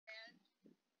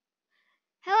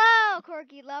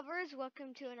Corgi lovers,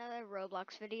 welcome to another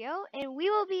Roblox video, and we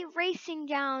will be racing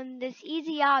down this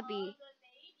easy obby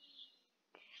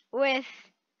with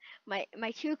my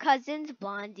two cousins,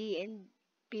 Blondie and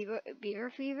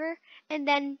Beaver Fever, and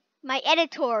then my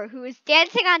editor, who is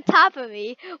dancing on top of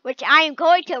me, which I am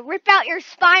going to rip out your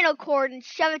spinal cord and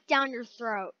shove it down your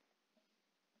throat.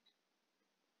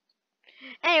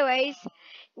 Anyways,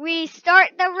 we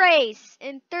start the race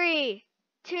in 3,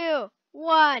 2,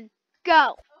 1,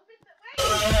 go! Run!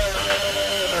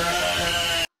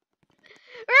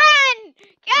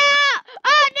 Ah!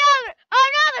 Oh no! Oh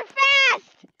no, they're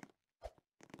fast!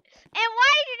 And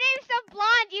why did your name so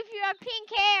blonde if you have pink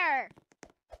hair?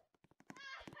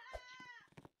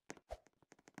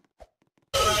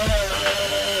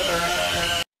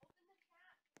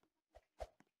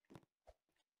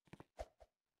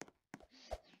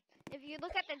 If you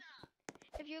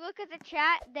look at the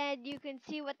chat, then you can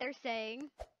see what they're saying.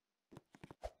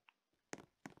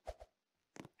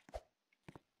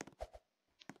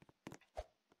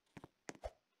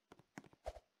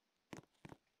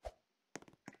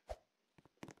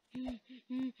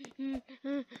 No!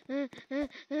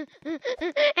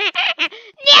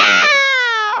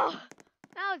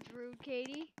 That was rude,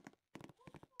 Katie.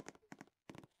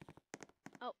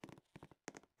 Oh.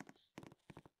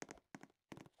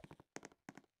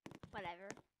 Whatever.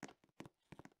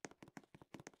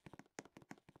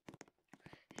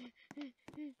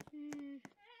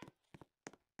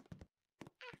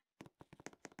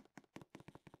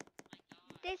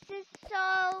 This is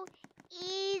so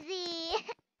easy.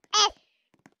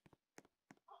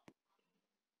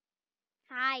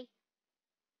 Hi.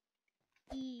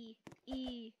 Easy,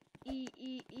 easy,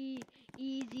 easy, easy,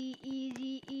 easy,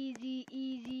 easy, easy, easy,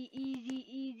 easy,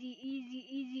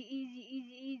 easy, easy,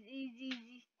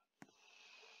 easy,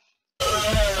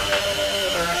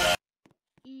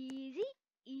 easy,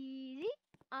 easy.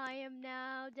 I am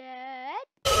now dead.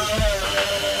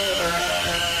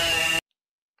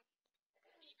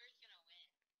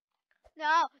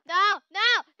 No,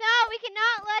 we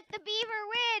cannot let the beaver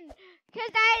win, because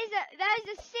that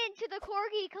is a sin to the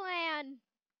Corgi clan.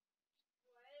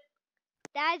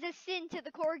 That is a sin to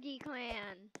the Corgi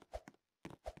clan.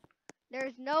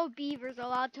 There's no beavers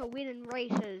allowed to win in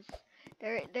races.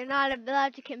 They're not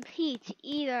allowed to compete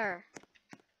either.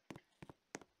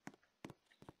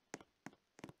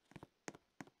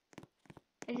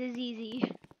 This is easy.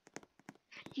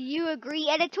 Do you agree,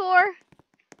 editor?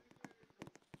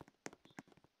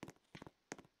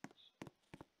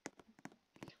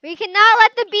 We cannot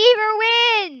let the beaver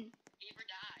win! Beaver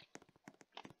die.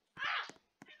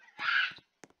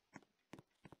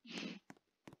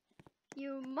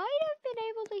 You might have been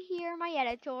able to hear my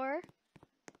editor.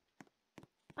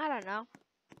 I don't know.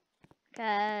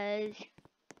 Because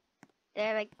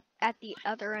they're like at the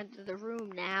other end of the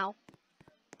room now.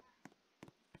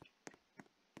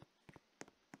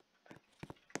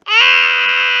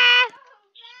 Ah!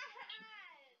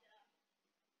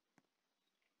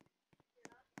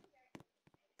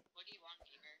 What do you want,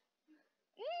 Beaver?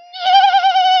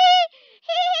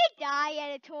 Die,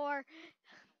 editor.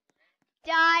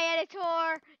 Die,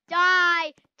 editor.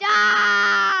 Die.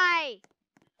 Die.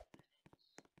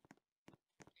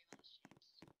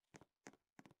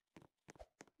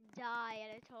 Die,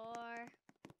 editor.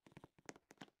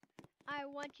 I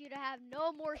want you to have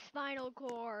no more spinal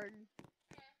cord.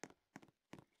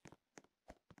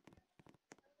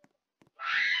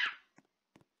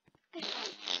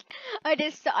 I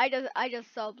just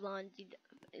saw Blondie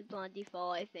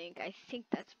fall. I think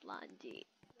that's Blondie.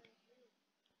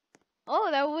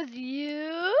 Oh, that was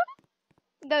you.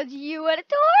 That was you,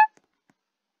 editor.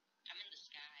 I'm in the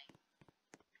sky.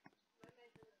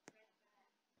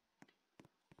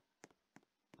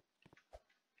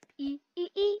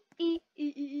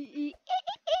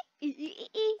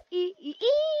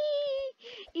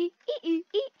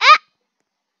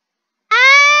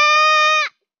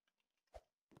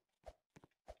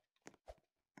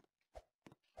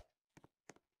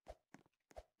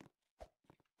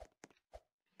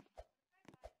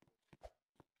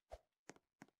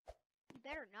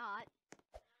 Better not.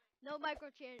 No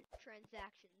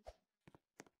microtransactions.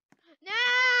 No!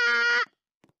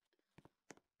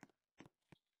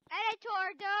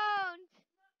 Editor, don't!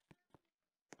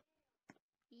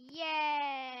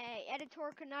 Yay!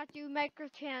 Editor cannot do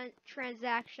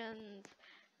microtransactions.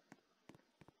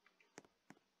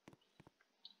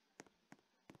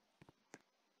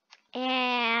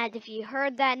 And if you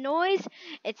heard that noise,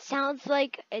 it sounds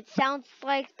like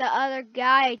the other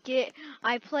guy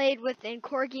I played with in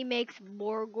Corgi Makes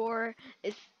Morgor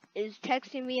is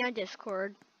texting me on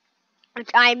Discord, which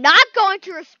I'm not going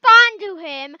to respond to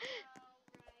him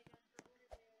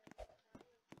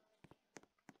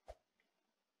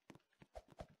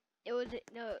it was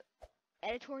no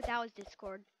editor. That was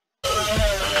Discord.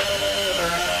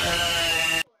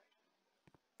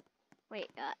 Wait,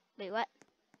 wait, what?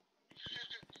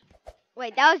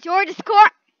 Wait, that was your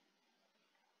Discord.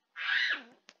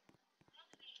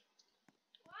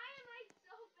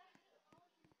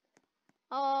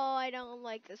 Oh, I don't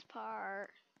like this part.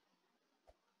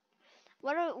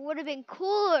 What would have been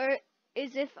cooler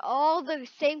is if all the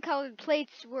same colored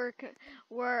plates were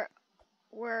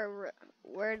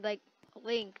were like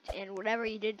linked, and whatever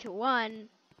you did to one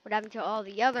would happen to all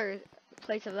the other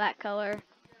plates of that color.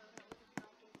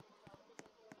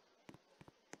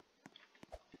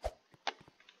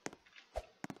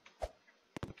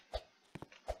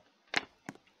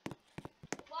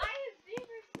 Why is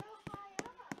Beaver so high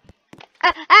up?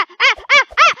 Ah, ah, ah, ah, ah,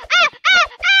 ah, ah,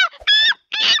 ah,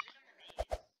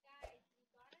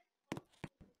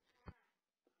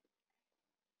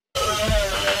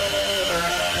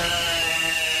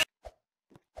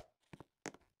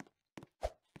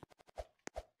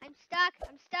 I'm stuck.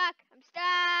 I'm stuck. I'm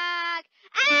stuck.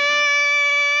 Ah!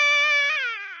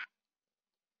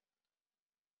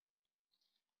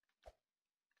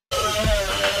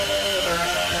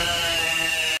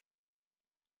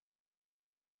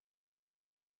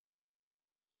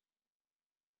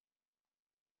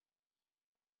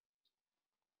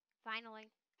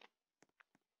 Finally.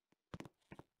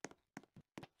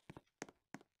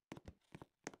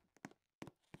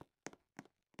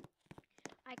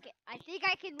 I think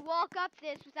I can walk up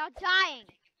this without dying.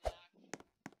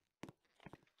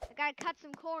 I gotta cut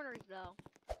some corners though.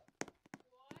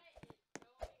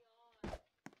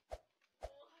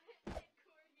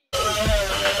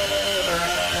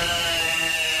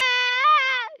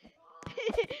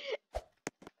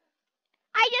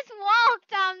 I just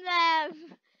walked on them,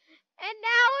 and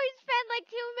now we spent like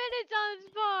 2 minutes on this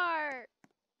part.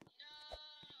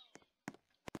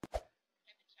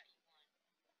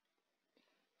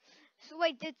 So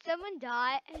wait, did someone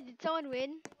die? Did someone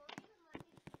win?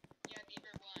 Yeah,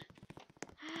 Beaver won.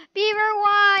 Beaver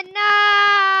won!